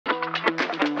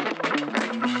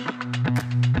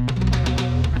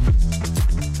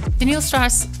Daniel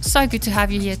Strauss, so good to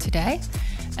have you here today.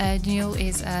 Daniel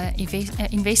is an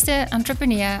investor,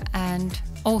 entrepreneur, and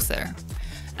author.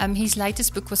 His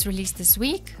latest book was released this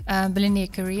week, Billionaire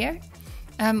Career.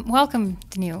 Welcome,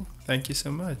 Daniel. Thank you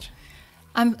so much.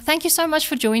 Thank you so much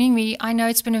for joining me. I know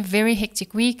it's been a very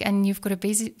hectic week and you've got a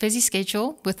busy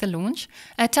schedule with the launch.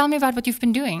 Tell me about what you've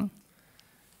been doing.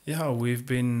 Yeah, we've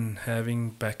been having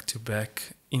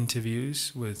back-to-back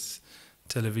interviews with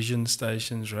television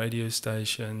stations, radio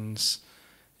stations,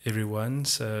 everyone.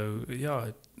 So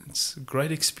yeah, it's a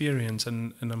great experience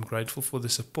and I'm grateful for the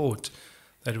support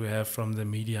that we have from the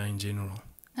media in general.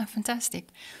 Oh, fantastic.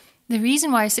 The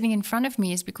reason why you're sitting in front of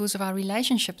me is because of our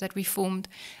relationship that we formed,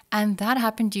 and that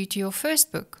happened due to your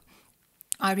first book.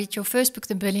 I read your first book,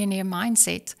 The Billionaire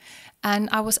Mindset, and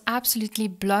I was absolutely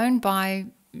blown by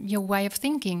your way of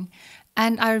thinking.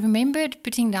 And I remembered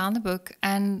putting down the book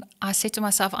and I said to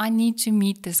myself, I need to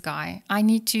meet this guy. I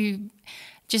need to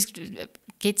just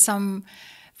get some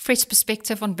fresh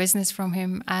perspective on business from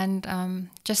him and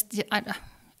just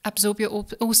absorb your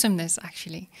awesomeness,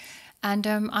 actually. And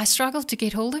I struggled to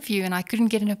get hold of you, and I couldn't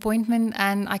get an appointment,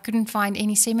 and I couldn't find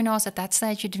any seminars at that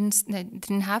stage. You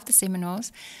didn't have the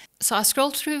seminars. So I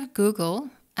scrolled through Google,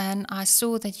 and I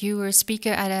saw that you were a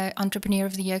speaker at an Entrepreneur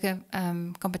of the Year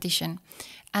competition,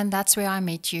 and that's where I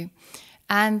met you.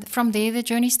 And from there, the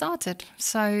journey started.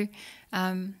 So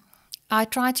I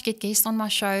tried to get guests on my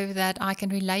show that I can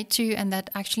relate to and that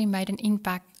actually made an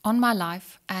impact on my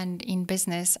life and in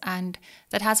business, and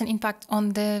that has an impact on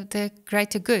the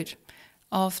greater good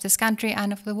of this country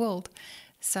and of the world.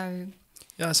 So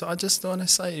yeah, so I just want to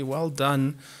say well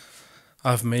done.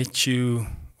 I've met you,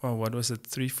 well, what was it,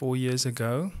 3-4 years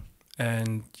ago,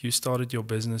 and you started your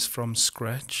business from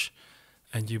scratch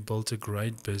and you built a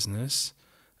great business.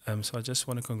 So I just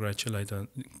want to congratulate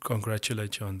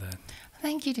you on that.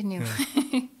 Thank you, Daniel.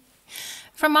 Yeah.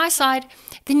 From my side,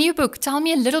 the new book, tell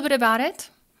me a little bit about it.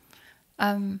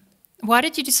 Why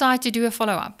did you decide to do a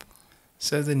follow-up?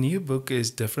 So the new book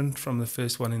is different from the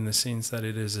first one in the sense that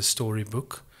it is a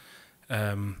storybook.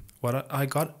 I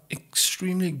got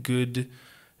extremely good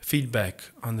feedback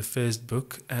on the first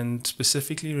book, and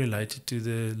specifically related to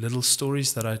the little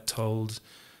stories that I told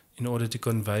in order to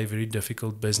convey very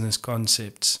difficult business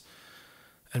concepts.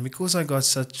 And because I got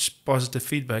such positive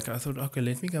feedback, I thought, okay,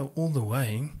 let me go all the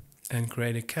way and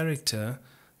create a character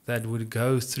that would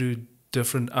go through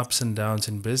different ups and downs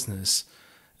in business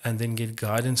and then get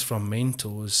guidance from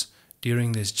mentors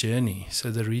during this journey.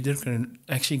 So the reader can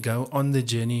actually go on the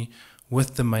journey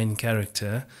with the main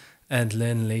character and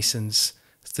learn lessons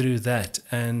through that.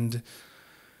 And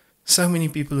so many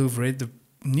people who've read the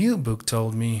new book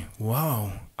told me,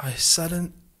 wow, I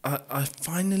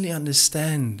finally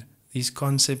understand these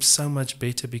concepts so much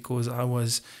better because I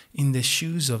was in the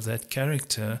shoes of that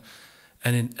character,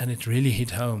 and it really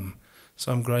hit home.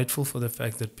 So I'm grateful for the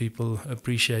fact that people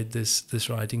appreciate this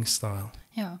writing style.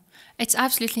 Yeah, it's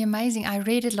absolutely amazing. I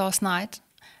read it last night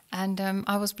and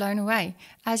I was blown away.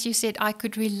 As you said, I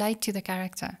could relate to the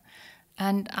character.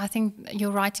 And I think your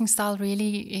writing style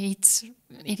really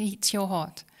hits your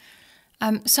heart.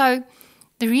 So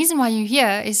the reason why you're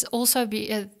here is also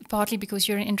partly because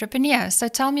you're an entrepreneur. So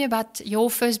tell me about your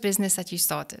first business that you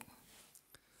started.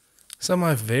 So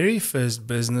my very first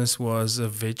business was a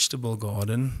vegetable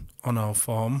garden on our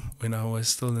farm when I was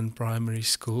still in primary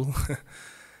school.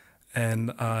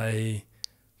 And I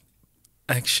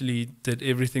actually did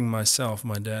everything myself.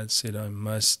 My dad said I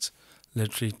must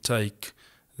literally take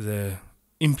the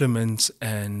implements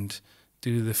and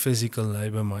do the physical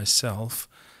labor myself.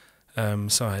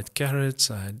 So I had carrots,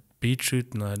 I had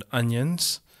beetroot, and I had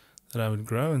onions that I would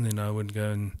grow, and then I would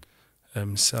go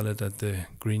and sell it at the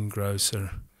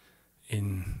greengrocer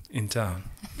in town.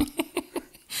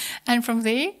 And from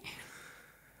there?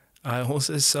 I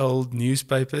also sold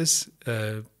newspapers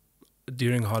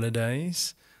during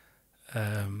holidays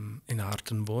in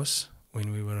Hartenbos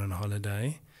when we were on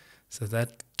holiday. So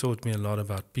that taught me a lot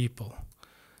about people.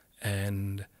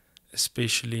 And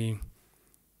especially,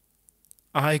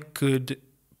 I could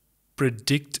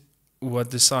predict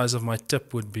what the size of my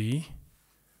tip would be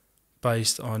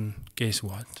based on, guess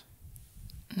what?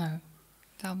 No,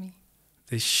 tell me.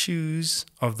 The shoes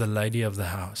of the lady of the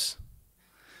house.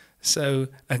 So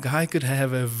a guy could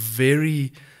have a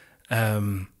very,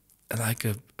 like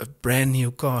a brand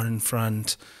new car in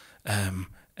front,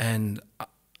 and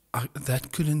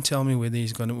that couldn't tell me whether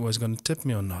was going to tip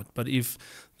me or not. But if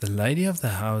the lady of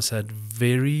the house had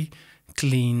very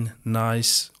clean,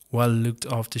 nice, well looked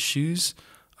after shoes,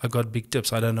 I got big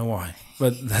tips. I don't know why,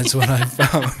 but that's what I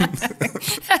found.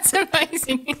 That's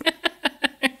amazing.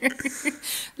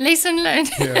 Lesson learned.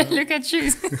 Yeah. Look at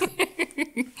shoes.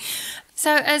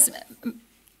 So as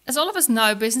all of us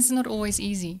know, business is not always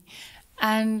easy.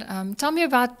 And tell me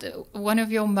about one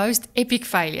of your most epic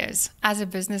failures as a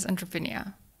business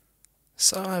entrepreneur.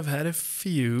 So I've had a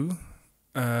few.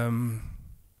 I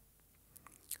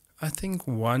think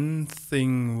one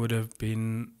thing would have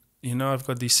been, I've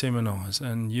got these seminars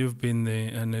and you've been there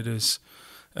and it is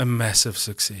a massive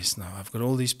success now. I've got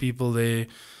all these people there.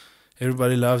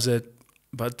 Everybody loves it.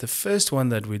 But the first one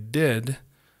that we did,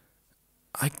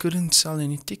 I couldn't sell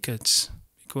any tickets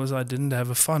because I didn't have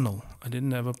a funnel. I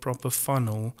didn't have a proper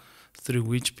funnel through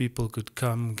which people could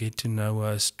come, get to know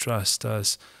us, trust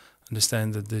us,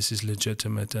 understand that this is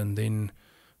legitimate, and then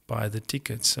buy the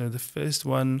tickets. So the first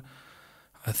one,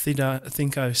 I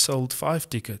think I sold 5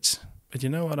 tickets. But you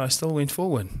know what? I still went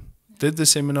forward. Did the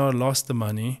seminar, lost the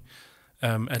money.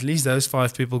 At least those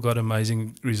 5 people got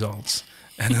amazing results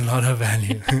and a lot of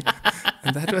value.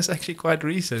 And that was actually quite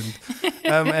recent.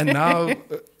 And now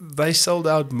they sold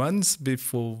out months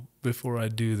before I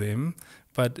do them.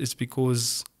 But it's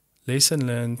because lesson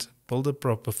learned, build a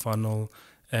proper funnel,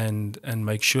 and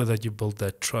make sure that you build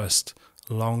that trust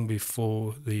long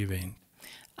before the event.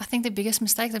 I think the biggest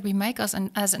mistake that we make as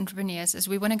entrepreneurs is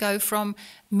we want to go from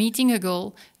meeting a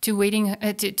goal to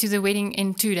to the wedding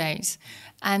in 2 days,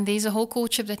 and there's a whole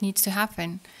courtship that needs to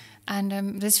happen,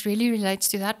 and this really relates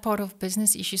to that part of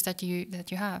business issues that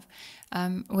you have.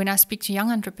 When I speak to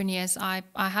young entrepreneurs, I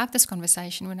have this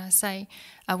conversation when I say,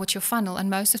 "What's your funnel?" and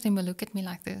most of them will look at me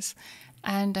like this.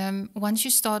 And once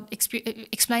you start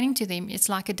explaining to them, it's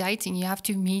like a dating. You have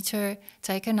to meet her,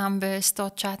 take her number,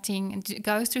 start chatting, and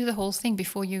go through the whole thing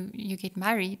before you get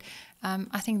married.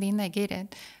 I think then they get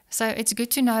it. So it's good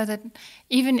to know that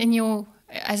even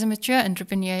as a mature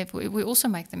entrepreneur, we also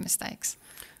make the mistakes.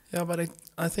 Yeah, but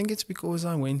I think it's because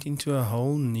I went into a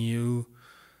whole new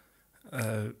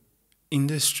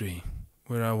industry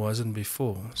where I wasn't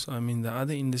before. So, the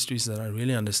other industries that I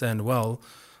really understand well,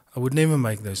 I would never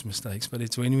make those mistakes, but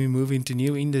it's when we move into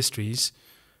new industries,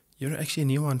 you're actually a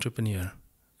new entrepreneur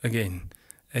again,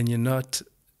 and you're not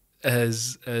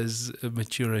as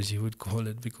mature as you would call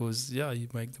it because, you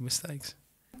make the mistakes.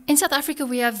 In South Africa,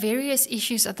 we have various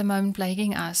issues at the moment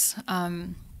plaguing us.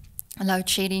 Load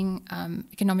shedding,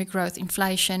 economic growth,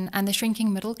 inflation, and the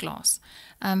shrinking middle class.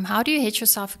 How do you hedge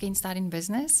yourself against that in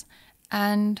business?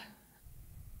 And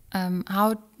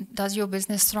how does your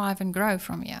business thrive and grow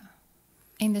from here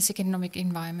in this economic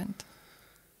environment?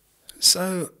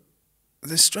 So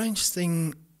the strange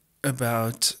thing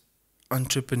about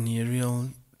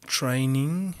entrepreneurial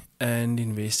training and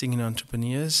investing in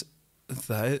entrepreneurs,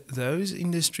 those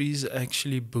industries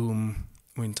actually boom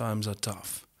when times are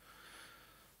tough.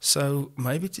 So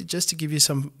maybe just to give you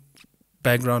some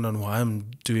background on why I'm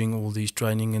doing all these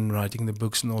training and writing the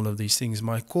books and all of these things,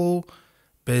 my core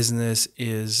business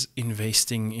is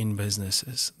investing in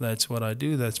businesses. That's what I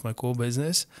do. That's my core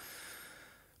business.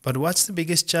 But what's the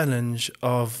biggest challenge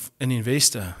of an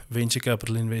investor, venture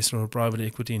capital investor or private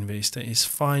equity investor, is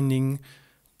finding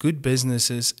good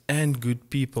businesses and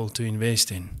good people to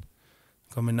invest in.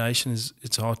 Combination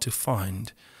it's hard to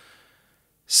find.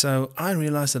 So I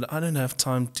realized that I don't have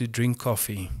time to drink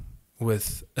coffee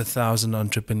with 1,000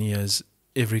 entrepreneurs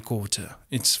every quarter.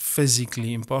 It's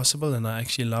physically impossible, and I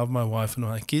actually love my wife and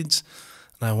my kids,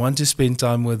 and I want to spend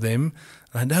time with them.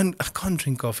 And I can't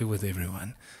drink coffee with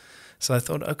everyone. So I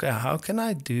thought, okay, how can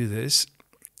I do this?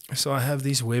 So I have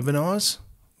these webinars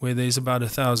where there's about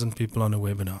 1,000 people on a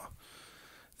webinar.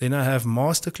 Then I have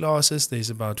master classes. There's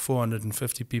about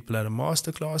 450 people at a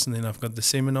master class, and then I've got the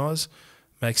seminars,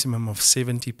 maximum of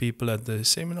 70 people at the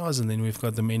seminars, and then we've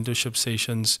got the mentorship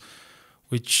sessions,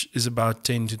 which is about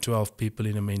 10 to 12 people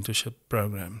in a mentorship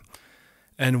program.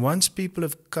 And once people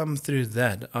have come through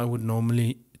that, I would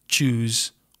normally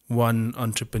choose one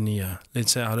entrepreneur,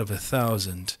 let's say out of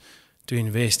 1,000, to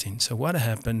invest in. So what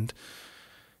happened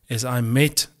is I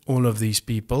met all of these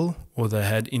people, or they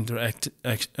had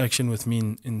action with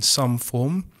me in some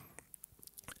form,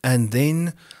 and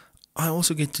then I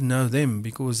also get to know them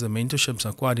because the mentorships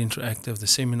are quite interactive, the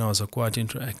seminars are quite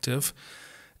interactive.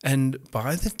 And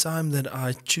by the time that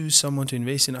I choose someone to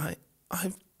invest in,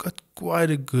 I've got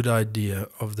quite a good idea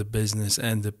of the business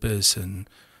and the person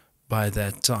by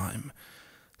that time.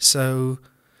 So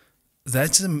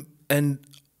and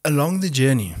along the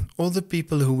journey, all the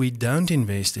people who we don't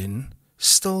invest in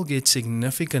still get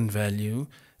significant value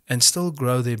and still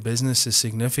grow their businesses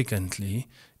significantly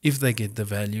if they get the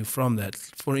value from that.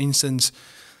 For instance,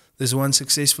 there's one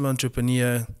successful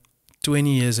entrepreneur,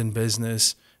 20 years in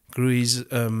business, grew his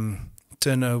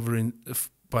turnover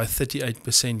by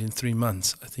 38% in 3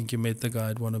 months. I think you met the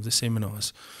guy at one of the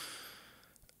seminars.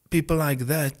 people like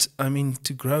that, I mean,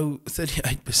 to grow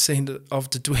 38%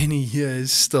 after 20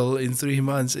 years still in 3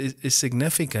 months is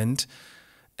significant.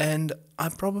 And I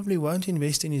probably won't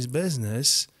invest in his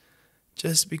business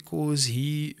just because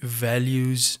he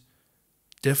values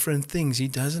different things. He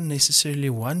doesn't necessarily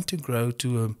want to grow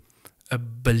to a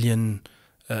billion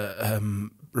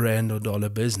rand or dollar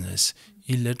business.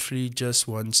 He literally just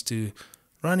wants to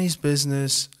run his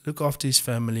business, look after his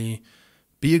family,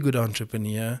 be a good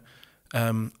entrepreneur.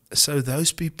 So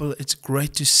those people, it's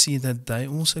great to see that they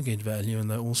also get value and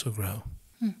they also grow.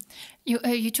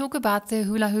 You talk about the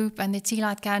hula hoop and the tea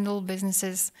light candle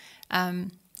businesses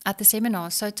at the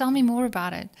seminar. So tell me more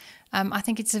about it. I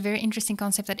think it's a very interesting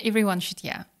concept that everyone should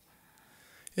hear.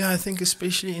 Yeah, I think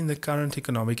especially in the current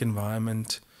economic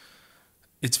environment,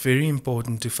 it's very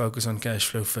important to focus on cash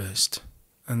flow first.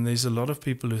 And there's a lot of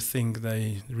people who think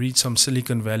they read some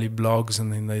Silicon Valley blogs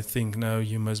and then they think, no,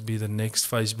 you must be the next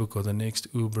Facebook or the next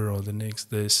Uber or the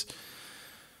next this.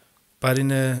 But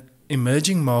in an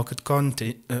emerging market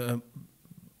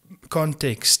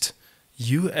context,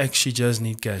 you actually just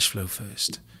need cash flow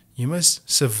first. You must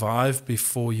survive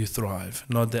before you thrive,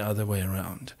 not the other way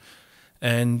around.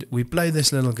 And we play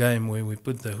this little game where we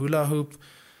put the hula hoop,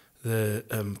 the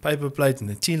paper plate and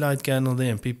the tea light candle there,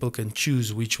 and people can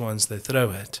choose which ones they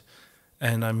throw at.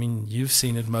 And I mean, you've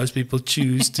seen it. Most people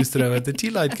choose to throw at the tea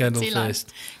light candle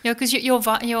first. Yeah, because your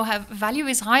value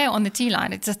is higher on the tea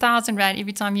light. It's 1,000 rand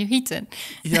every time you hit it.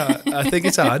 Yeah, I think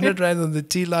it's 100 rand on the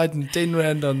tea light and 10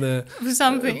 rand on the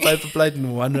paper plate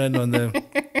and 1 rand on the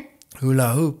hula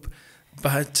hoop.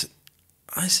 But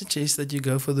I suggest that you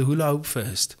go for the hula hoop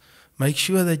first. Make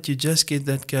sure that you just get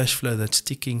that cash flow that's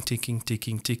ticking. You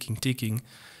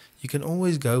can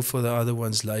always go for the other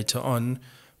ones later on,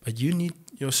 but you need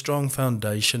your strong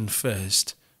foundation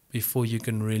first before you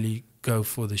can really go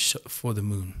for the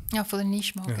moon. Yeah, for the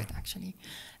niche market, actually.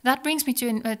 That brings me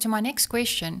to my next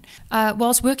question.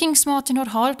 Whilst working smarter, not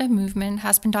harder movement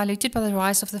has been diluted by the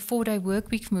rise of the 4-day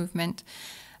workweek movement,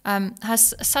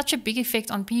 has such a big effect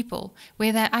on people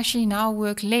where they actually now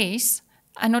work less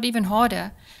and not even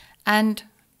harder, and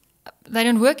they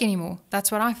don't work anymore.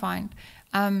 That's what I find.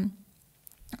 I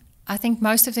think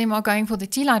most of them are going for the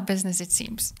tea light business, it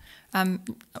seems.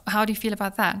 How do you feel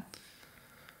about that?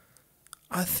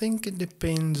 I think it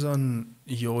depends on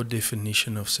your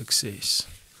definition of success.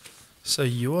 So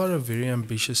you are a very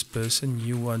ambitious person.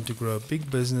 You want to grow a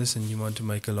big business and you want to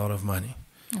make a lot of money.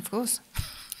 Of course.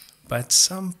 But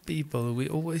some people, we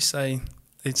always say,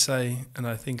 let's say, and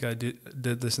I think I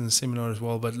did this in the seminar as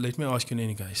well, but let me ask you in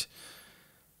any case,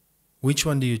 which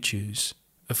one do you choose?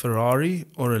 A Ferrari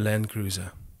or a Land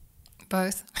Cruiser?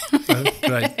 Both. Oh,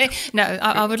 right. No,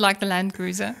 I would like the Land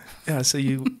Cruiser. Yeah,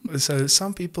 so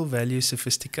some people value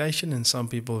sophistication and some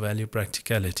people value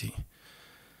practicality.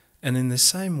 And in the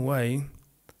same way,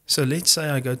 so let's say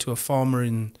I go to a farmer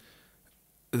in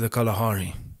the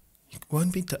Kalahari. He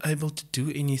won't be able to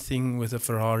do anything with a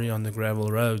Ferrari on the gravel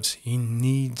roads. He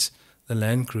needs the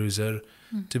Land Cruiser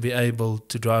to be able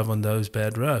to drive on those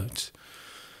bad roads.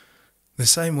 The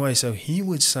same way, so he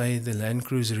would say the Land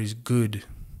Cruiser is good.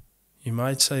 You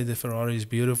might say the Ferrari is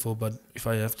beautiful, but if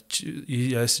I have to choose,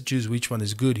 he has to choose which one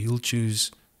is good, he'll choose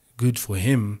good for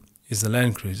him is the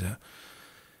Land Cruiser.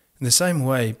 In the same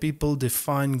way, people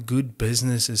define good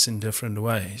businesses in different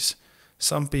ways.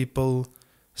 Some people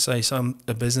say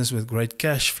a business with great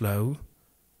cash flow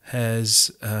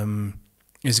is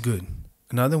good.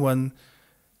 Another one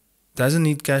doesn't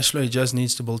need cash flow, it just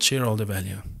needs to build shareholder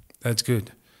value. That's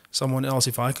good. Someone else,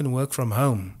 if I can work from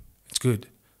home, it's good.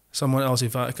 Someone else,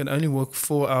 if I can only work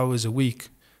 4 hours a week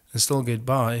and still get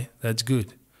by, that's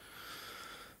good.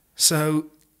 So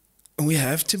we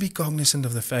have to be cognizant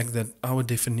of the fact that our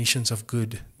definitions of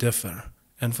good differ.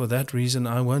 And for that reason,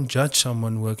 I won't judge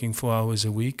someone working 4 hours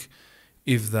a week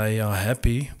if they are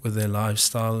happy with their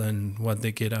lifestyle and what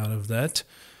they get out of that.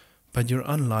 But you're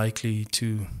unlikely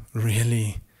to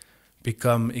really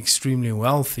become extremely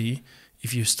wealthy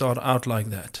if you start out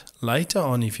like that. Later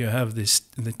on, if you have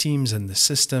the teams and the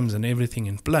systems and everything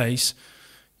in place,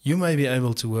 you may be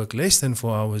able to work less than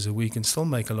 4 hours a week and still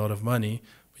make a lot of money,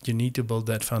 but you need to build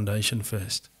that foundation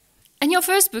first. In your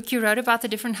first book, you wrote about the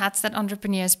different hats that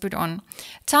entrepreneurs put on.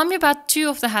 Tell me about 2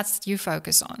 of the hats that you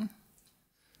focus on.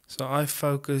 So I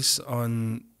focus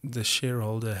on the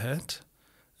shareholder hat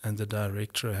and the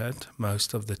director hat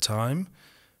most of the time,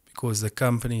 because the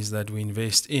companies that we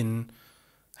invest in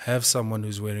have someone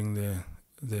who's wearing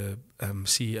the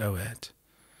CEO hat.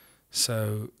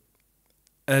 So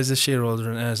as a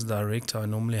shareholder and as a director, I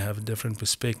normally have a different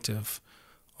perspective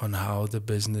on how the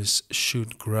business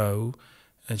should grow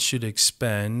and should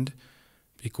expand,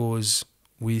 because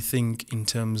we think in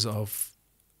terms of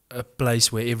a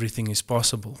place where everything is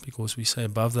possible, because we say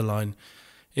above the line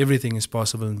everything is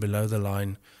possible, and below the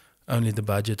line only the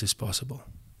budget is possible.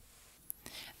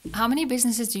 How many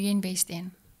businesses do you invest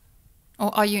in?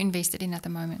 Or are you invested in at the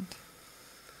moment?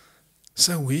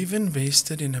 So we've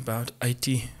invested in about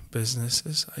 80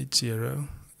 businesses, 80,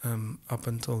 up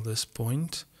until this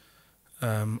point.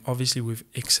 Obviously, we've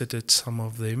exited some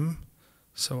of them,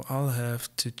 so I'll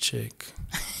have to check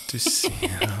to see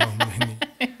how many.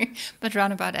 But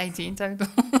around about 80 in total.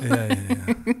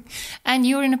 Yeah. And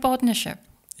you're in a partnership.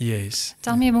 Yes.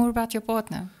 Tell me more about your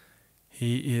partner.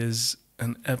 He is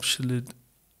an absolute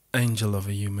angel of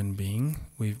a human being.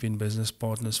 We've been business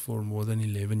partners for more than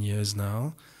 11 years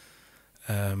now.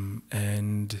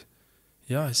 And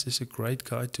yeah, he's just a great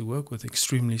guy to work with,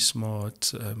 extremely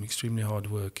smart, extremely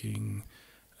hardworking.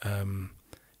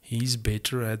 He's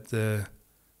better at the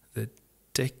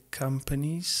tech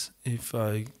companies, if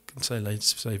I can say,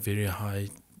 let's say very high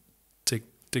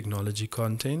technology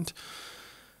content,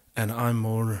 and I'm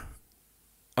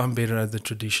better at the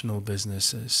traditional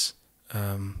businesses.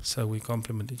 So we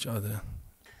complement each other.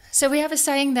 So we have a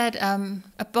saying that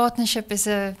a partnership is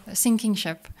a sinking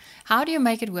ship. How do you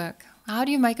make it work? How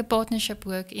do you make a partnership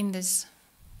work in this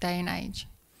day and age?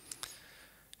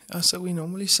 So we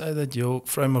normally say that your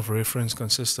frame of reference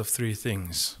consists of three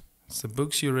things. It's the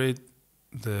books you read,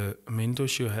 the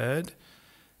mentors you had,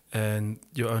 and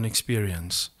your own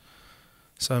experience.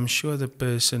 So I'm sure the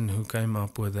person who came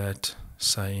up with that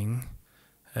saying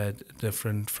had a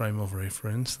different frame of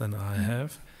reference than I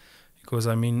have. Because,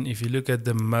 I mean, if you look at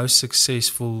the most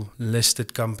successful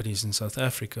listed companies in South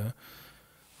Africa,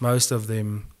 most of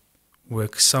them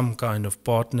work some kind of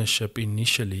partnership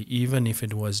initially, even if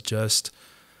it was just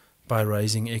by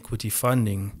raising equity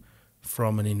funding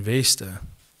from an investor.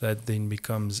 That then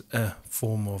becomes a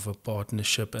form of a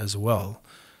partnership as well.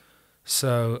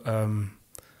 So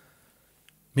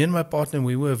me and my partner,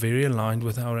 we were very aligned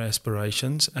with our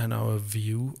aspirations and our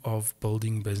view of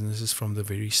building businesses from the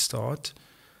very start.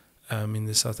 In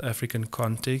the South African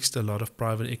context, a lot of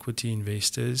private equity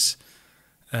investors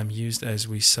used, as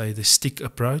we say, the stick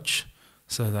approach.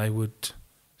 So they would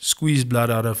squeeze blood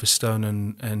out of a stone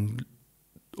and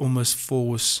almost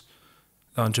force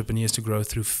the entrepreneurs to grow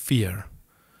through fear.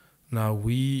 Now,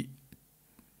 we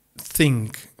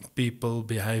think people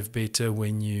behave better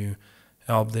when you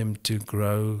help them to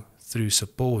grow through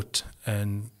support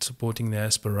and supporting their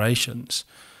aspirations,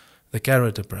 the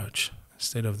carrot approach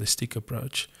instead of the stick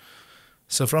approach.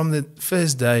 So from the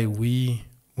first day, we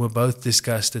were both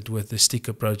disgusted with the stick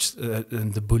approach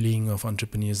and the bullying of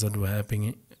entrepreneurs that were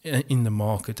happening in the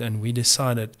market, and we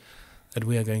decided that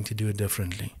we are going to do it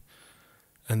differently.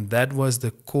 And that was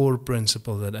the core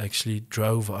principle that actually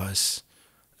drove us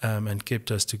and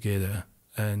kept us together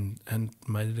and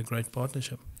made it a great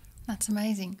partnership. That's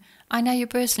amazing. I know you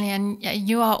personally, and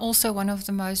you are also one of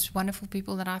the most wonderful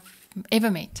people that I've ever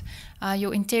met.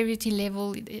 Your integrity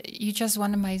level, you're just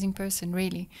one amazing person,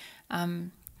 really.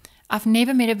 I've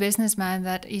never met a businessman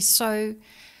that is so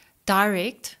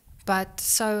direct, but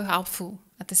so helpful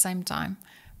at the same time.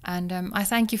 And I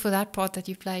thank you for that part that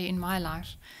you play in my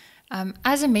life.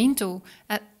 As a mentor,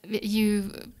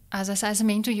 you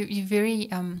very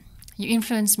you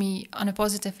influence me on a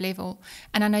positive level,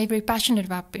 and I know you're very passionate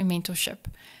about mentorship.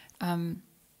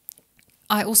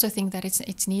 I also think that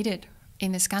it's needed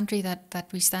in this country that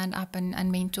we stand up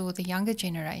and mentor the younger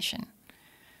generation.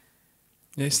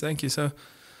 Yes, thank you. So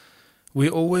we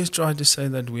always try to say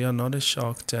that we are not a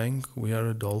shark tank, we are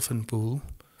a dolphin pool.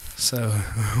 So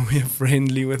we are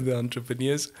friendly with the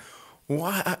entrepreneurs.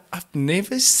 Why? I've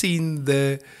never seen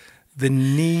the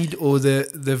need or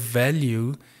the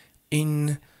value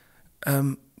in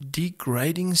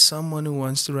degrading someone who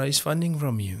wants to raise funding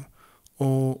from you,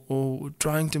 or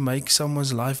trying to make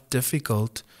someone's life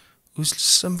difficult who's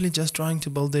simply just trying to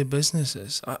build their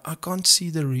businesses. I can't see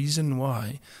the reason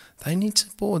why. They need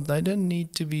support. They don't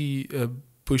need to be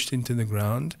pushed into the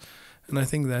ground. And I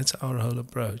think that's our whole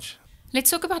approach. Let's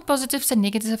talk about positives and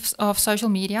negatives of social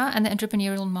media and the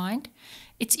entrepreneurial mind.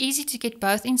 It's easy to get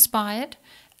both inspired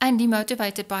and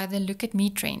demotivated by the look at me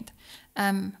trend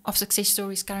of success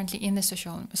stories currently in the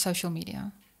social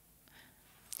media.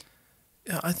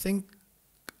 Yeah, I think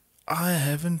I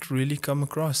haven't really come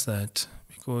across that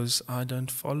because I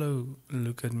don't follow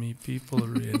look at me people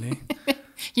really.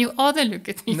 You are the look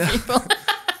at me people.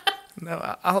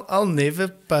 No, I'll never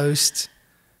post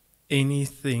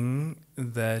anything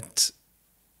that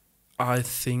I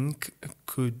think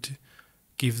could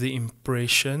give the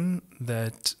impression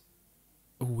that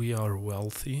we are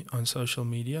wealthy on social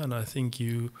media, and I think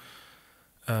you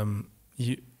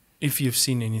if you've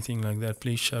seen anything like that,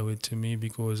 please show it to me,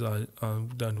 because I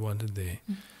don't want it there.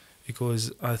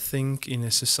 Because I think in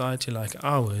a society like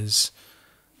ours,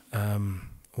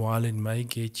 while it may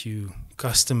get you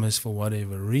customers for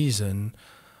whatever reason,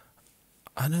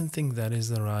 I don't think that is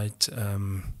the right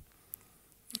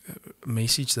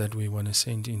message that we want to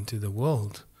send into the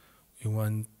world. We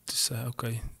want to say,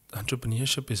 okay,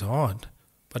 entrepreneurship is hard,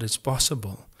 but it's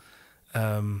possible.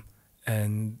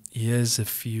 And here's a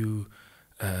few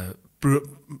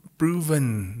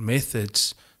proven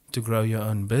methods to grow your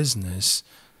own business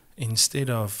instead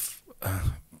of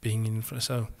being in.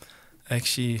 So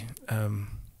actually,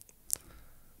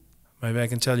 maybe I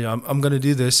can tell you, I'm going to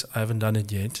do this. I haven't done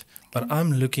it yet, but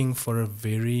I'm looking for a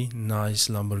very nice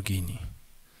Lamborghini.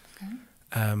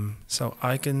 So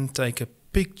I can take a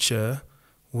picture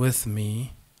with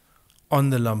me on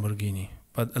the Lamborghini,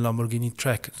 but a Lamborghini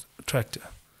tractor,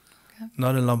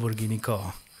 not a Lamborghini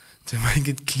car, to make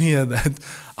it clear that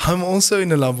I'm also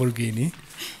in a Lamborghini,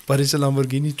 but it's a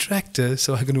Lamborghini tractor,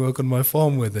 so I can work on my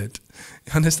farm with it.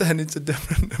 You understand? It's a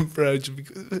different approach,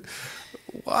 because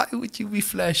why would you be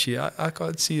flashy? I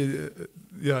can't see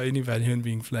any value in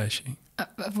being flashy.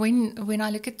 When I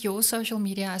look at your social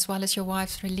media as well as your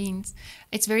wife's, Reline's,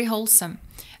 it's very wholesome,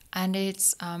 and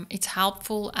it's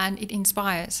helpful and it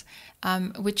inspires,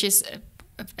 which is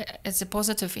it's a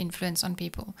positive influence on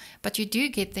people. But you do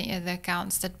get the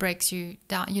accounts that breaks you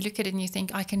down. You look at it and you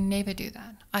think, I can never do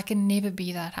that. I can never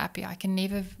be that happy. I can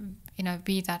never,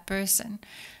 be that person.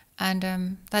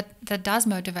 And that does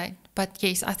motivate. But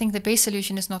yes, I think the best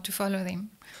solution is not to follow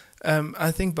them.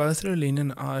 I think both Roline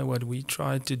and I, what we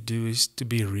try to do is to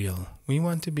be real. We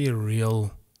want to be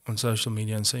real on social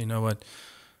media and say, you know what,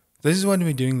 this is what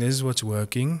we're doing, this is what's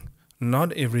working.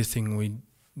 Not everything we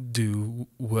do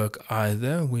work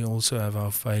either. We also have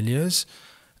our failures.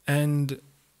 And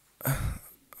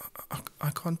I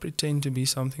can't pretend to be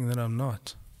something that I'm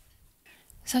not.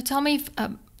 So tell me,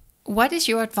 what is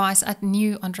your advice at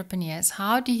new entrepreneurs?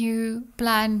 How do you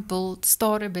plan, build,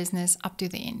 start a business up to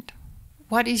the end?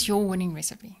 What is your winning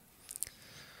recipe?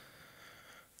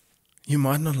 You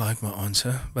might not like my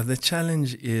answer, but the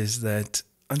challenge is that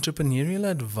entrepreneurial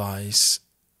advice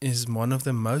is one of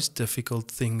the most difficult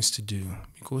things to do,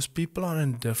 because people are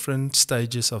in different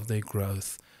stages of their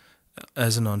growth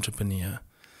as an entrepreneur.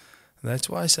 That's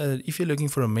why I say that if you're looking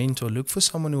for a mentor, look for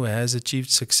someone who has achieved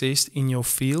success in your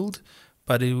field,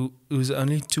 but who's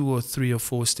only 2 or 3 or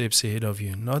 4 steps ahead of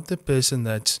you, not the person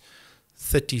that's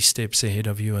 30 steps ahead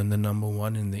of you and the number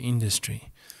one in the industry,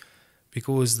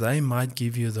 because they might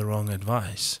give you the wrong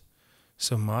advice.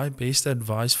 So my best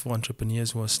advice for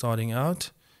entrepreneurs who are starting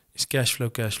out is cash flow,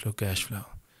 cash flow, cash flow.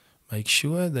 Make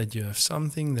sure that you have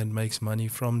something that makes money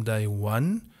from day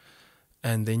one,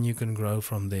 and then you can grow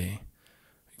from there.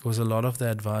 Because a lot of the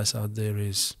advice out there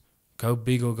is go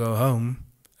big or go home,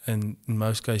 and in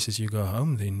most cases you go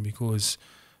home then, because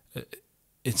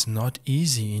it's not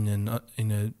easy in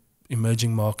an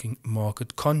emerging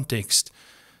market context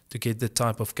to get the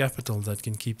type of capital that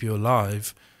can keep you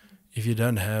alive if you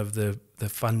don't have the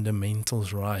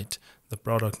fundamentals right, the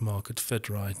product market fit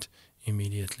right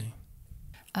immediately.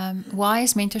 Why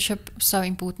is mentorship so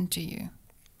important to you?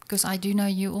 Because I do know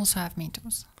you also have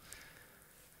mentors.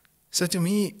 So to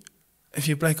me, if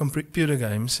you play computer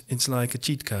games, it's like a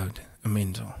cheat code, a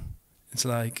mentor. It's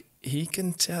like he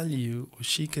can tell you or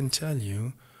she can tell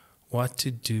you what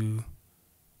to do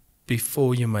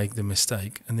before you make the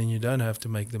mistake, and then you don't have to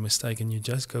make the mistake and you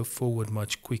just go forward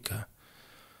much quicker.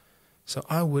 So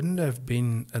I wouldn't have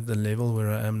been at the level where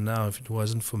I am now if it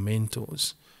wasn't for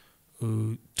mentors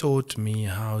who taught me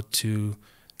how to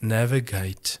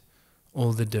navigate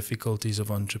all the difficulties of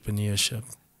entrepreneurship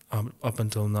up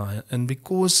until now. And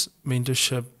because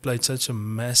mentorship played such a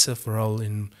massive role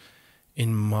in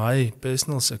my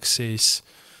personal success,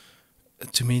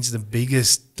 to me it's the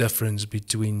biggest difference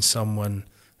between someone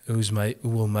who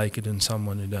will make it and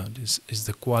someone who don't, is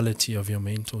the quality of your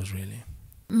mentors, really.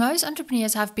 Most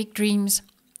entrepreneurs have big dreams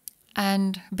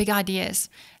and big ideas.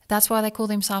 That's why they call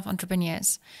themselves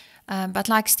entrepreneurs. But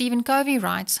like Stephen Covey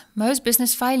writes, most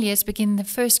business failures begin the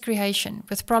first creation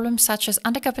with problems such as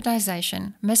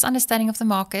undercapitalization, misunderstanding of the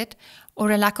market,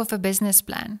 or a lack of a business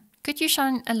plan. Could you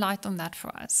shine a light on that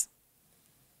for us?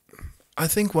 I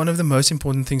think one of the most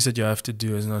important things that you have to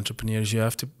do as an entrepreneur is you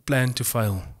have to plan to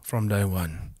fail from day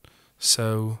one.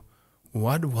 So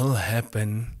what will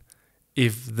happen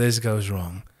if this goes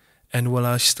wrong? And will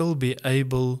I still be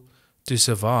able to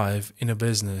survive in a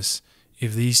business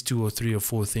if these 2 or 3 or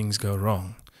 4 things go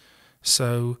wrong?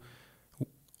 So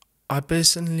I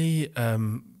personally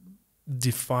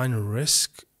define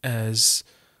risk as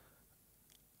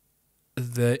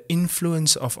the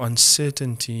influence of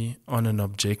uncertainty on an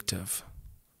objective.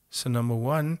 So number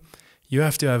one, you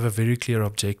have to have a very clear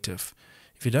objective.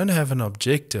 If you don't have an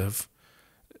objective,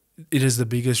 it is the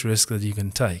biggest risk that you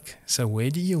can take. So where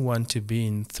do you want to be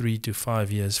in 3 to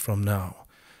 5 years from now?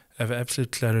 Have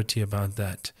absolute clarity about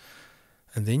that.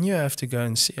 And then you have to go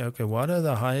and see, okay, what are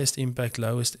the highest impact,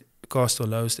 lowest cost or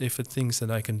lowest effort things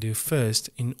that I can do first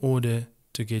in order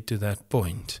to get to that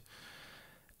point?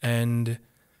 And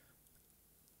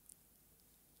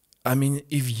I mean,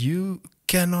 if you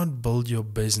cannot build your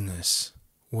business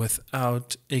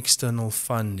without external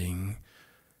funding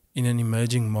in an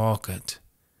emerging market,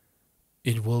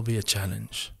 it will be a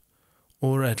challenge.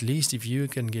 Or at least if you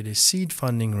can get a seed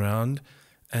funding round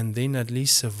and then at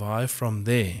least survive from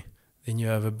there, then you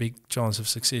have a big chance of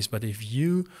success. But if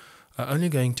you are only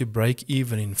going to break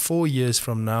even in 4 years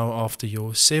from now after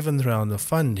your 7th round of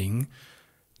funding,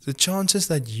 the chances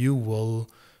that you will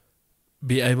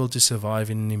be able to survive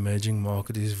in an emerging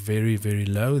market is very, very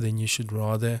low. Then you should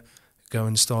rather go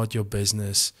and start your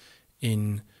business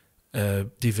in a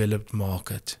developed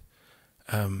market.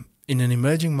 In an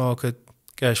emerging market,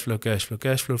 cash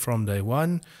flow from day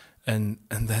one, and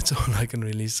that's all I can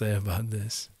really say about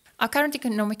this. Our current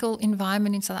economical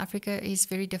environment in South Africa is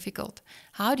very difficult.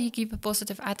 How do you keep a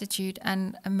positive attitude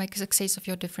and make a success of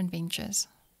your different ventures?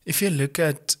 If you look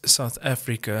at South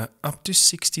Africa, up to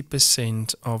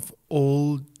 60% of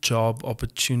all job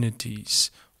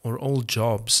opportunities or all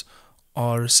jobs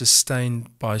are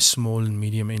sustained by small and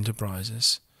medium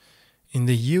enterprises. In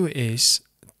the US,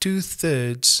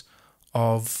 2/3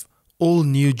 of all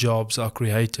new jobs are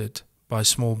created by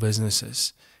small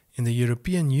businesses. In the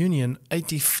European Union,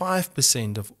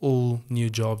 85% of all new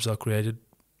jobs are created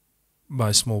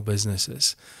by small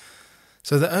businesses.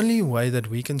 So the only way that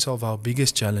we can solve our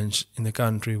biggest challenge in the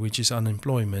country, which is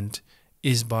unemployment,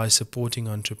 is by supporting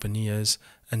entrepreneurs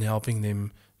and helping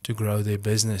them to grow their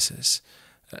businesses.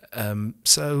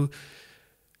 So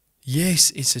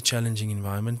yes, it's a challenging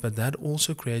environment, but that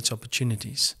also creates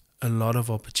opportunities, a lot of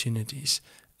opportunities.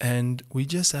 And we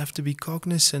just have to be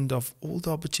cognizant of all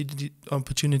the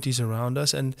opportunities around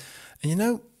us. And you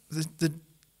know, the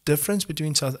difference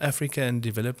between South Africa and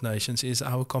developed nations is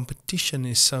our competition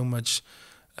is so much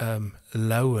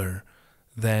lower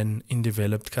than in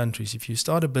developed countries. If you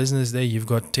start a business there, you've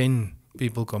got 10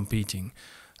 people competing.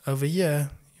 Over here,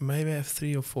 you maybe have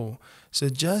 3 or 4. So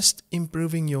just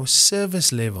improving your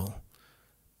service level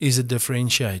is a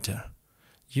differentiator.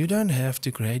 You don't have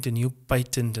to create a new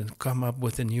patent and come up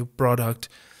with a new product.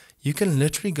 You can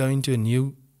literally go into a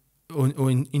new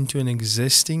or into an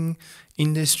existing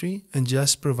industry and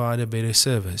just provide a better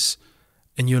service,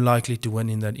 and you're likely to win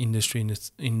in that industry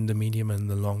in the medium and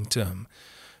the long term.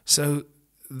 So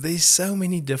there's so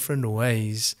many different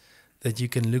ways that you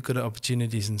can look at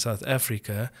opportunities in South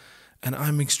Africa, and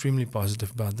I'm extremely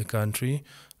positive about the country,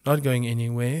 not going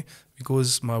anywhere,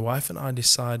 because my wife and I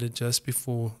decided just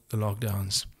before the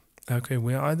lockdowns, okay,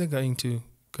 we're either going to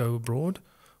go abroad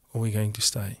or we're going to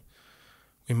stay.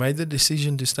 We made the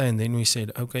decision to stay, and then we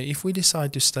said, okay, if we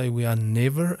decide to stay, we are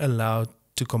never allowed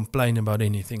to complain about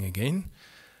anything again.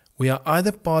 We are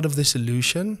either part of the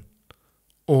solution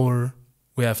or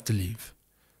we have to leave.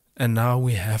 And now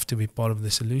we have to be part of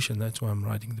the solution. That's why I'm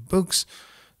writing the books,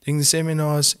 doing the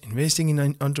seminars, investing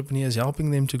in entrepreneurs,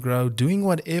 helping them to grow, doing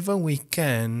whatever we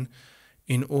can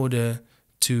in order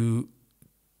to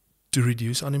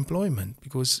reduce unemployment.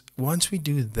 Because once we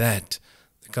do that,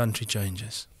 the country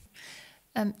changes.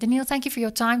 Daniel, thank you for your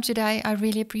time today. I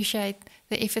really appreciate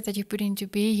the effort that you put in to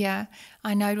be here.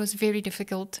 I know it was very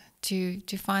difficult to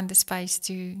find the space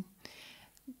to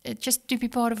be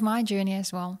part of my journey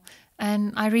as well.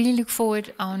 And I really look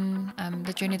forward on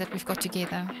the journey that we've got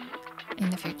together in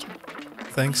the future.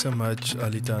 Thanks so much,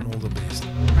 Alita, and all the best.